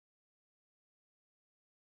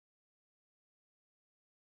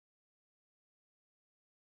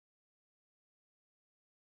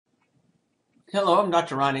Hello, I'm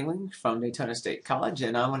Dr. Ron England from Daytona State College,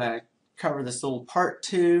 and I'm going to cover this little part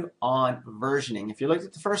 2 on versioning. If you looked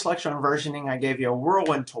at the first lecture on versioning, I gave you a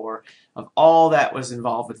whirlwind tour of all that was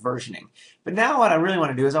involved with versioning. But now what I really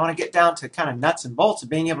want to do is I want to get down to kind of nuts and bolts of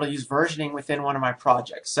being able to use versioning within one of my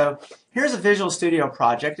projects. So here's a Visual Studio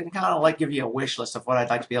project, and kind of like give you a wish list of what I'd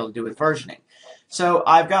like to be able to do with versioning. So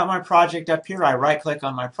I've got my project up here. I right-click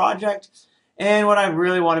on my project. And what I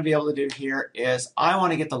really want to be able to do here is I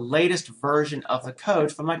want to get the latest version of the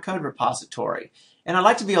code from my code repository. And I'd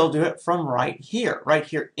like to be able to do it from right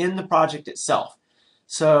here in the project itself.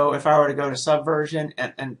 So if I were to go to Subversion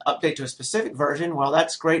and update to a specific version, well,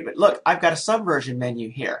 that's great. But look, I've got a Subversion menu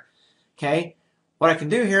here. Okay. What I can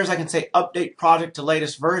do here is I can say Update Project to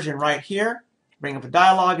Latest Version right here, bring up a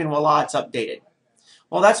dialog, and voila, it's updated.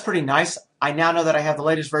 Well, that's pretty nice. I now know that I have the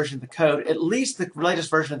latest version of the code, at least the latest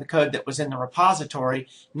version of the code that was in the repository,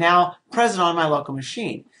 now present on my local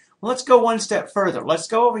machine. Well, let's go one step further. Let's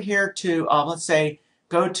go over here to, let's say,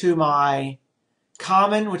 go to my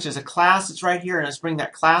common, which is a class that's right here, and let's bring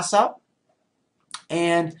that class up.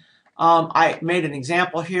 And I made an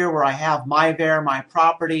example here where I have my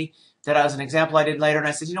property. That was an example I did later, and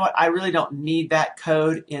I said, you know what, I really don't need that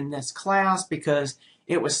code in this class because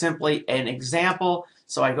it was simply an example.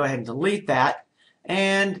 So I go ahead and delete that,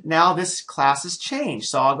 and now this class has changed.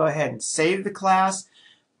 So I'll go ahead and save the class.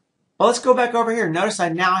 Well, let's go back over here. Notice I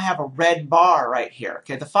now have a red bar right here.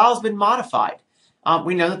 Okay, the file's been modified.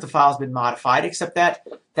 We know that the file's been modified, except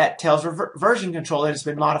that tells version control that it's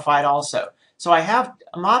been modified also. So I have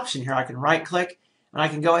an option here. I can right-click, and I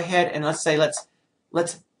can go ahead and let's say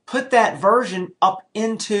let's put that version up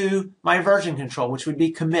into my version control, which would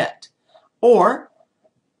be commit. Or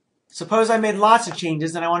suppose I made lots of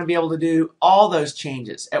changes and I want to be able to do all those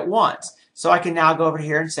changes at once. So I can now go over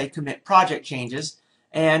here and say commit project changes.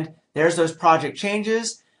 And there's those project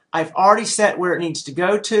changes. I've already set where it needs to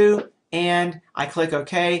go to. And I click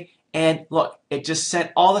OK. And look, it just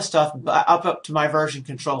sent all the stuff up to my version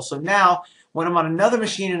control. So now when I'm on another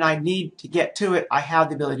machine and I need to get to it, I have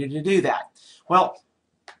the ability to do that. Well,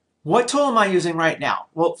 what tool am I using right now?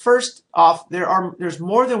 Well, first off, there's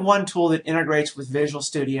more than one tool that integrates with Visual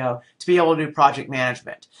Studio to be able to do project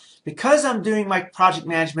management. Because I'm doing my project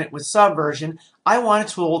management with Subversion, I want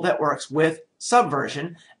a tool that works with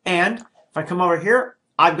Subversion. And if I come over here,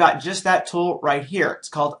 I've got just that tool right here. It's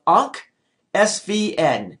called Onc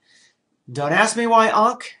SVN. Don't ask me why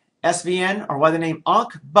Onc SVN or why the name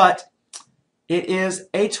Onc, but it is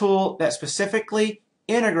a tool that specifically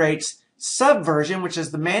integrates Subversion, which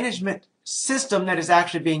is the management system that is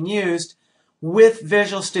actually being used with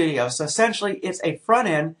Visual Studio. So essentially, it's a front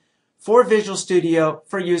end for Visual Studio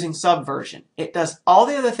for using Subversion. It does all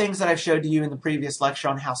the other things that I've showed to you in the previous lecture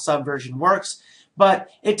on how Subversion works, but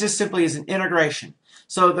it just simply is an integration.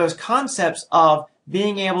 So those concepts of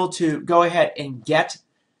being able to go ahead and get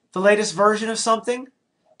the latest version of something,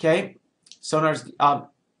 okay, so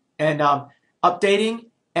updating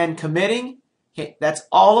and committing. Okay, that's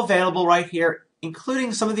all available right here,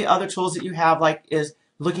 including some of the other tools that you have, like is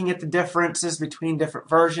looking at the differences between different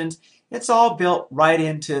versions. It's all built right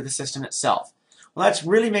into the system itself. Well, that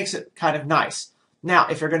really makes it kind of nice. Now,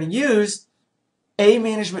 if you're going to use a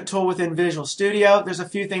management tool within Visual Studio, there's a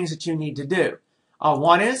few things that you need to do.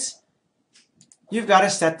 One is you've got to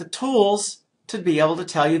set the tools to be able to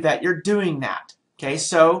tell you that you're doing that. Okay,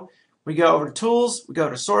 so we go over to Tools, we go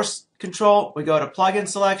to Source Control, we go to Plugin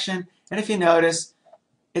Selection, and if you notice,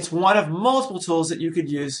 it's one of multiple tools that you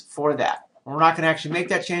could use for that. We're not going to actually make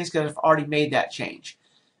that change because I've already made that change.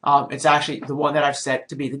 It's actually the one that I've set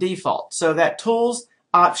to be the default. So that Tools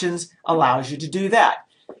Options allows you to do that.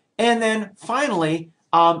 And then finally,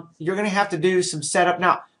 you're going to have to do some setup.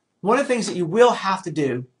 Now, one of the things that you will have to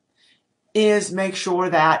do is make sure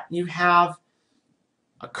that you have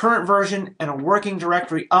a current version and a working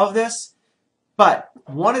directory of this. But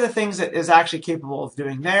one of the things that is actually capable of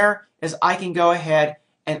doing there is I can go ahead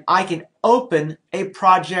and I can open a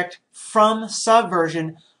project from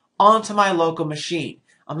Subversion onto my local machine.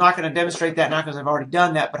 I'm not going to demonstrate that now because I've already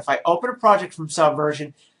done that, but if I open a project from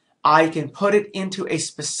Subversion, I can put it into a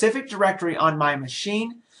specific directory on my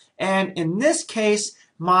machine. And in this case,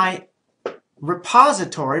 my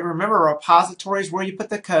repository, remember a repository is where you put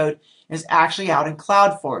the code, is actually out in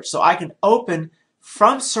CloudForge. So I can open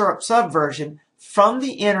from Subversion from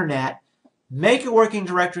the internet, make a working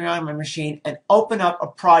directory on my machine, and open up a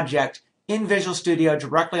project in Visual Studio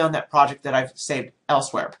directly on that project that I've saved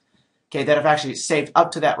elsewhere. Okay, that I've actually saved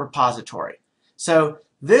up to that repository. So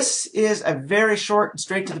this is a very short and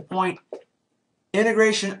straight to the point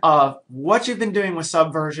integration of what you've been doing with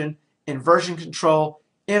Subversion and version control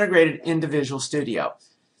integrated into Visual Studio.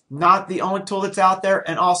 not the only tool that's out there,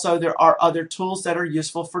 and also there are other tools that are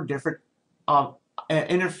useful for different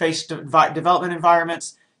interface development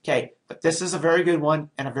environments. Okay, but this is a very good one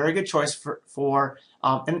and a very good choice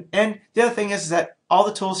and the other thing is that all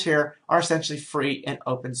the tools here are essentially free and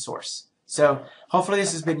open source. So hopefully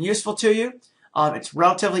this has been useful to you. It's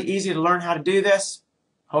relatively easy to learn how to do this.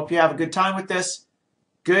 Hope you have a good time with this.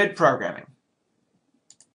 Good programming.